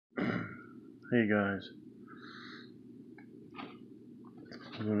Hey guys,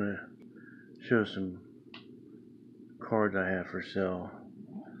 I'm going to show some cards I have for sale.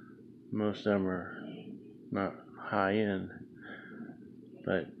 Most of them are not high end,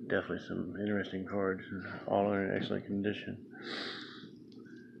 but definitely some interesting cards, and all are in excellent condition.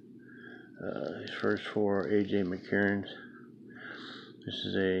 These first four are A.J. McCarron's. This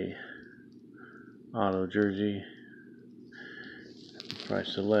is a auto jersey by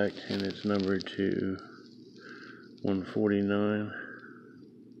Select, and it's numbered to 149.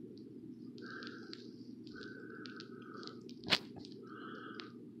 I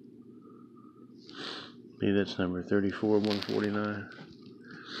believe that's number 34, 149.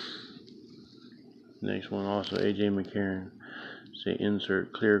 Next one, also A.J. McCarron. It's a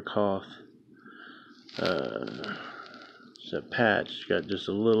insert clear cloth. It's a patch, got just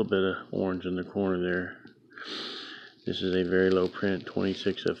a little bit of orange in the corner there. This is a very low print,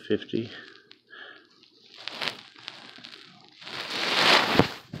 26 of 50.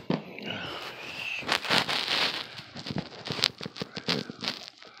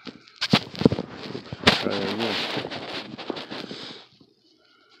 Try that again.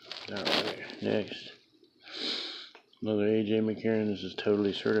 Alright, next. Another A.J. McCarron. This is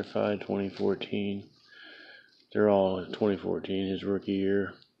totally certified, 2014. They're all 2014, his rookie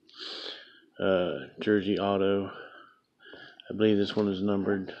year. Jersey auto. I believe this one is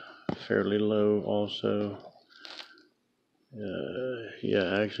numbered fairly low also.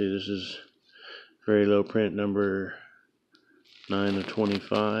 Yeah, actually this is very low print, number 9 of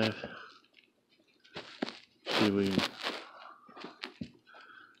 25. See if we can,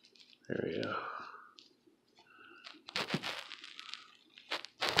 there we go.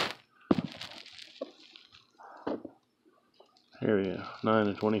 Here we go, 9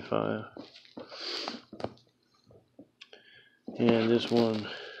 of 25. And this one,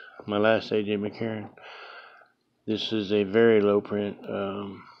 my last A.J. McCarron. This is a very low print,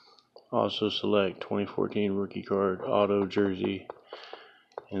 also Select 2014 rookie card, auto jersey.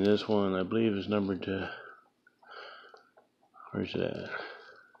 And this one, I believe, is numbered to, where's that?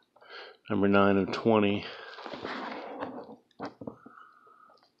 Number 9 of 20.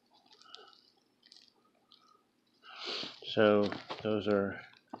 So those are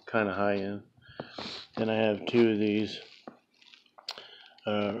kind of high end. Then I have two of these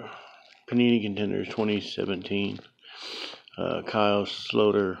Panini Contenders 2017. Kyle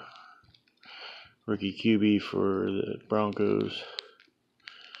Sloter, rookie QB for the Broncos.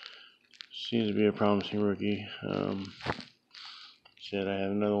 Seems to be a promising rookie. Said I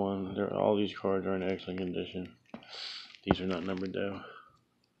have another one. All these cards are in excellent condition. These are not numbered though.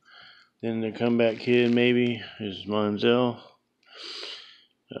 Then the comeback kid maybe is Manziel.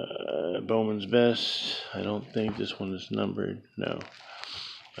 Bowman's Best. I don't think this one is numbered. No.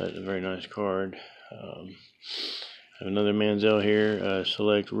 But a very nice card. I have another Manziel here.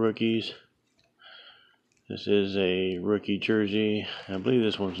 Select rookies. This is a rookie jersey. I believe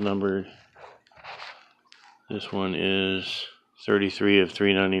this one's numbered. This one is 33 of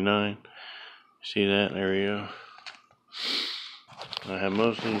 399. See that? There we go. I have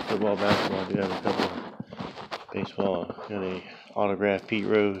mostly football, basketball. I do have a couple of baseball. Got a autographed Pete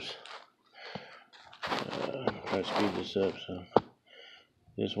Rose. Try to speed this up. So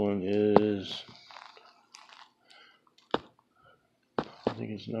this one is, I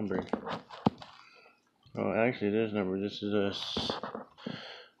think it's numbered. Oh, actually it is numbered. This is a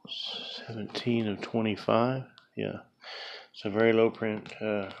 17 of 25. Yeah. It's a very low print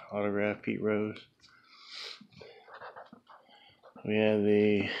autograph Pete Rose. We have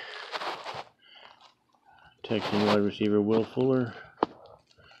the Texan wide receiver Will Fuller.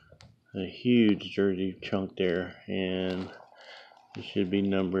 A huge jersey chunk there, and it should be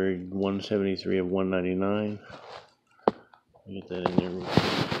numbered 173 of 199. Get that in there real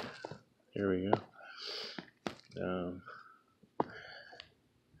quick. There we go.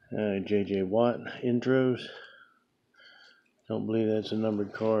 J.J. Watt intros. Don't believe that's a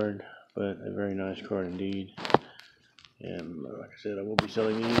numbered card, but a very nice card indeed. And like I said, I will be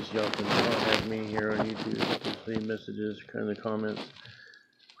selling these. Y'all can contact me here on YouTube. Just leave messages, kind of comments,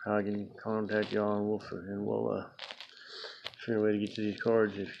 how I can contact y'all, and we'll figure a way to get to these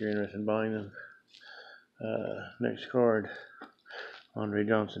cards if you're interested in buying them. Next card, Andre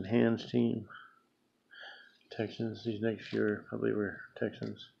Johnson Hands team. Texans. These next few probably were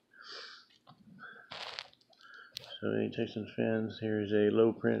Texans. So any Texans fans, here's a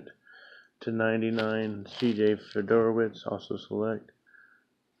low print to 99 CJ Fedorowicz, also Select.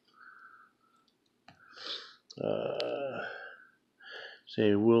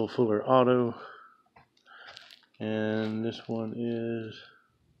 Say Will Fuller auto. And this one is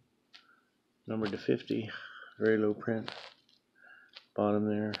numbered to 50. Very low print. Bottom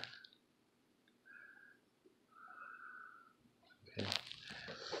there. Okay.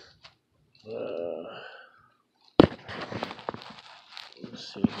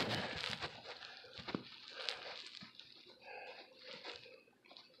 Let's see here.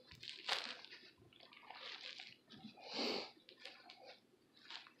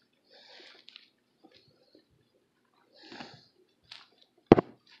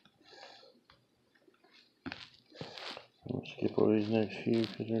 I'll skip over these next few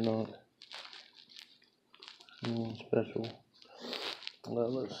because they're not special.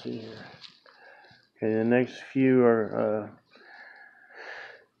 Well, let's see here. Okay, the next few are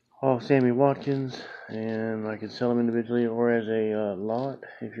all Sammy Watkins, and I could sell them individually or as a lot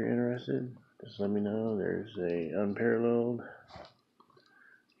if you're interested. Just let me know. There's a Unparalleled.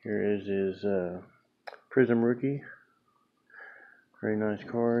 Here is his Prism Rookie. Very nice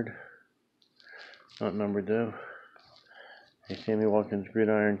card. Not numbered though. A Sammy Watkins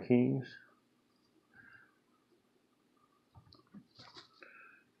Gridiron Kings.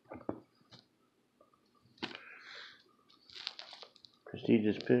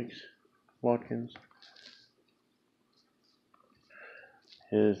 Prestigious Picks, Watkins.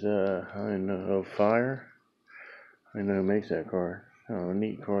 His, I don't know, Fire. I don't know who makes that card. Oh, a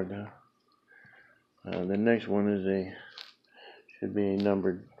neat card though. The next one is should be a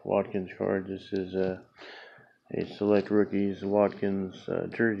numbered Watkins card. This is a Select Rookies Watkins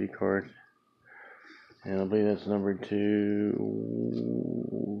jersey card. And I believe that's numbered to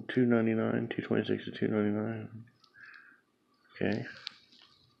 299, 226 to 299. Okay.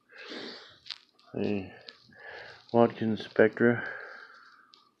 A Watkins Spectra,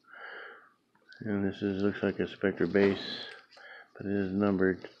 and this looks like a Spectra base, but it is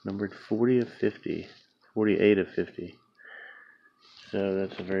numbered 40 of 50, 48 of 50. So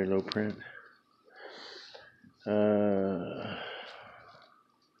that's a very low print. Here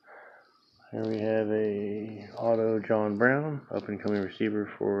we have a auto John Brown, up and coming receiver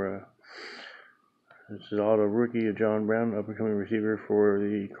for. This is auto rookie of John Brown, up and coming receiver for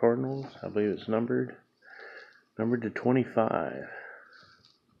the Cardinals. I believe it's numbered to 25.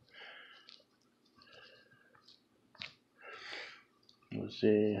 Let's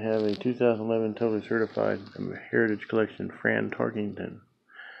see, I have a 2011 totally certified Heritage Collection Fran Tarkenton,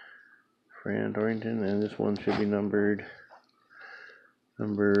 and this one should be numbered. It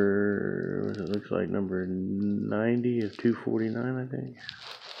looks like number 90 of 249, I think.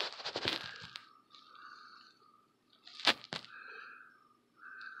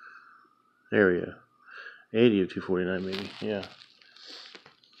 There we go. 80 of 249, maybe. Yeah.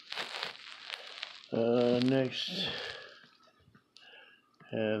 Next,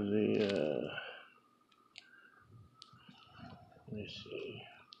 have the. Let me see.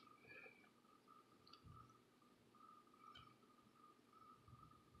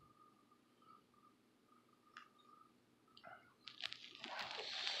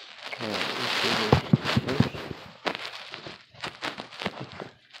 Alright, let's see here.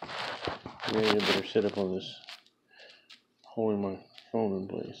 Maybe I better sit up on this, holding my phone in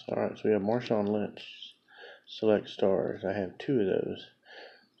place. Alright, so we have Marshawn Lynch Select Stars. I have two of those.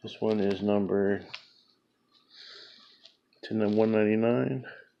 This one is numbered to 199.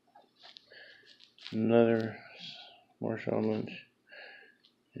 Another Marshawn Lynch.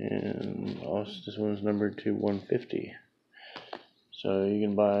 And also this one's numbered to 150. So you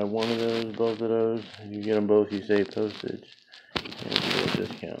can buy one of those, both of those. If you get them both, you save postage and you get a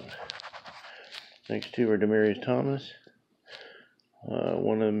discount. Next two are Demaryius Thomas.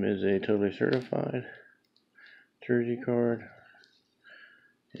 One of them is a totally certified jersey card,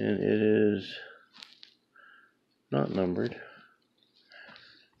 and it is not numbered.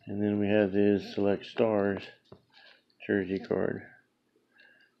 And then we have his Select Stars jersey card,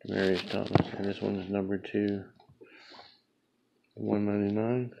 Demaryius Thomas, and this one is numbered to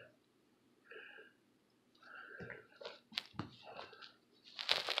 199.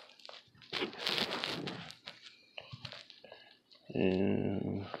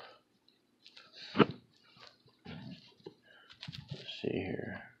 And let's see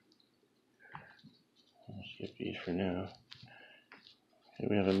here. I'll skip these for now. Okay,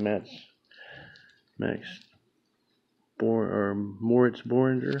 we have a Moritz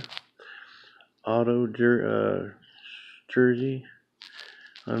Boringer auto jersey,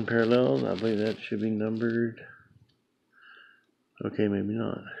 Unparalleled. I believe that should be numbered. Okay, maybe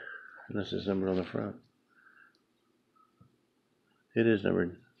not, unless it's numbered on the front. It is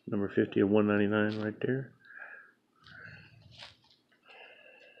numbered, number 50 of 199 right there.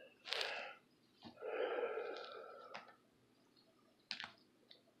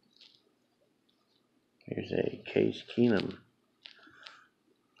 Here's a Case Keenum.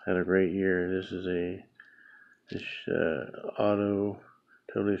 Had a great year. This is this auto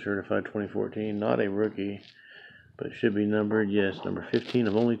totally certified 2014. Not a rookie, but should be numbered. Yes, number 15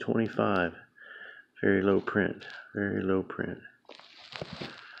 of only 25. Very low print. Very low print.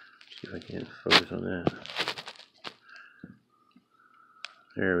 See if I can focus on that.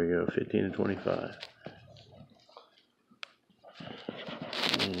 There we go. 15 and 25.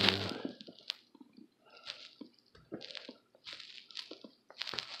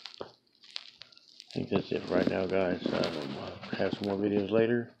 I think that's it for right now, guys. I'll have some more videos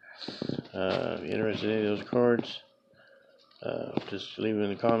later. If you're interested in any of those cards, just leave them in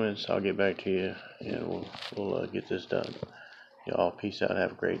the comments. I'll get back to you, and we'll get this done. Y'all, peace out.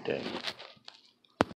 Have a great day.